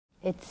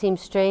It seems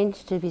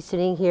strange to be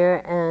sitting here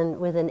and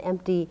with an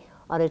empty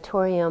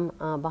auditorium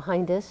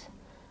behind us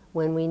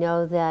when we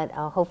know that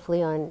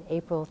hopefully on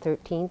April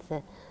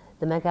 13th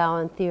the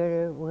McGowan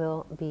Theater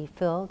will be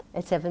filled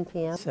at 7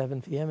 p.m.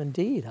 7 p.m.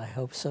 indeed. I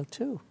hope so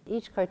too.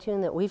 Each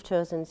cartoon that we've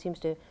chosen seems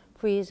to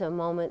freeze a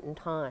moment in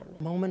time.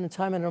 A moment in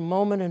time and a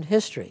moment in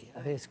history.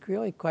 I mean, it's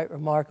really quite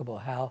remarkable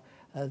how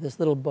this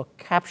little book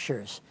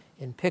captures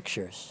in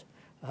pictures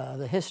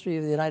the history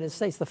of the United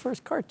States. The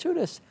first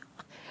cartoonist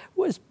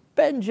was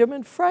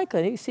Benjamin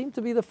Franklin. He seemed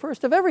to be the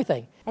first of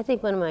everything. I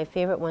think one of my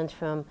favorite ones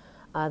from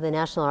the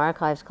National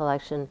Archives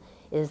collection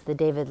is the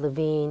David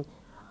Levine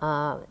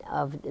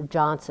of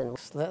Johnson.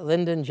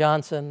 Lyndon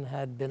Johnson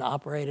had been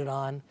operated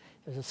on.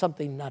 There's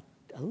something not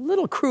a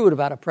little crude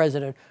about a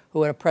president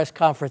who at a press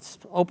conference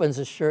opens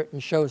his shirt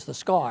and shows the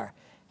scar,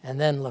 and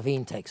then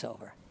Levine takes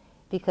over.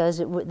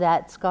 Because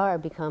that scar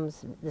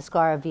becomes the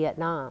scar of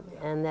Vietnam,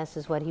 and this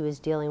is what he was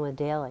dealing with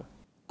daily.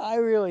 I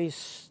really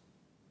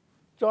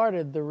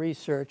started the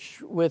research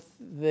with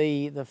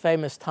the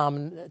famous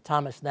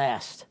Thomas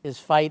Nast, his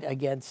fight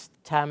against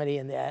Tammany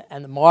and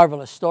the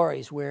marvelous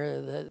stories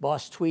where the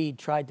boss Tweed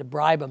tried to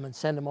bribe him and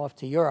send him off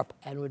to Europe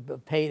and would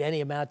have paid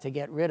any amount to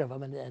get rid of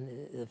him, and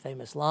the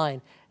famous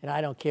line, and I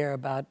don't care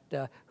about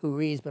who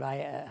reads, but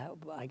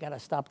I got to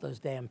stop those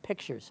damn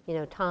pictures. You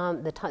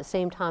know,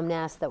 same Tom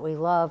Nast that we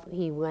love,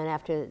 he went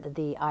after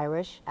the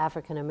Irish,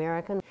 African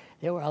American.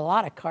 There were a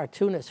lot of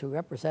cartoonists who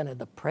represented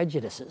the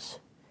prejudices,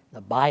 the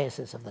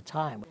biases of the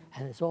time,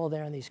 and it's all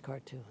there in these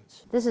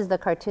cartoons. This is the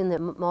cartoon that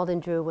Malden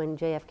drew when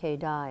JFK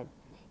died.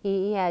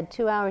 He had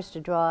 2 hours to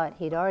draw it.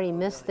 He'd already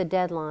missed the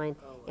deadline,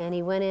 and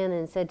he went in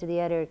and said to the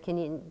editor, can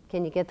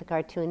you get the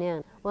cartoon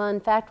in? Well, in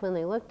fact, when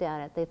they looked at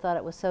it, they thought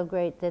it was so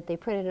great that they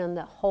printed it on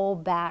the whole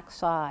back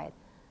side,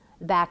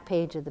 the back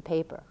page of the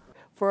paper.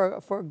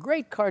 For a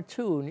great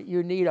cartoon,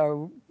 you need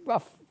a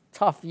rough,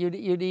 tough, you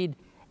need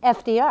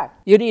FDR.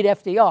 You need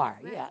FDR,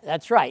 yeah,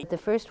 that's right. The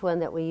first one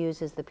that we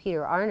use is the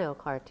Peter Arno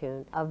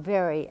cartoon, a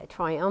very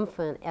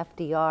triumphant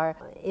FDR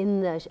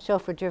in the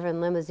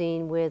chauffeur-driven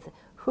limousine with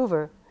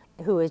Hoover,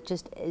 who is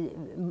just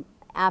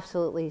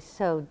absolutely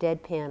so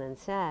deadpan and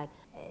sad.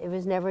 It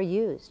was never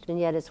used, and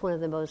yet it's one of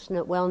the most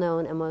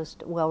well-known and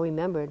most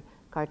well-remembered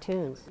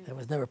cartoons. It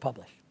was never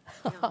published.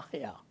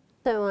 Yeah.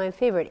 So my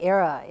favorite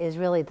era is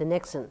really the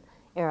Nixon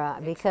era,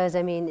 because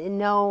I mean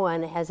no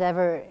one has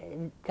ever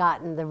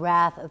gotten the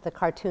wrath of the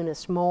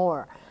cartoonists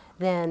more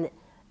than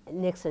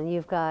Nixon.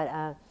 You've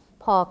got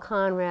Paul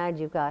Conrad,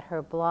 you've got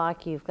Herb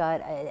Bloch, you've got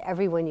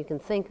everyone you can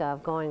think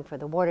of going for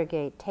the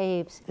Watergate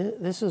tapes.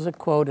 This is a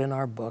quote in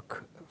our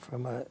book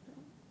from a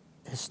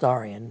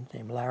historian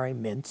named Larry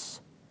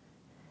Mintz,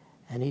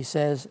 and he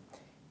says,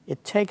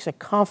 "It takes a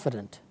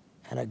confident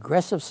and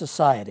aggressive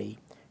society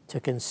to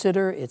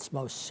consider its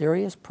most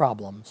serious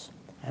problems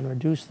and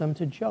reduce them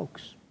to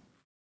jokes."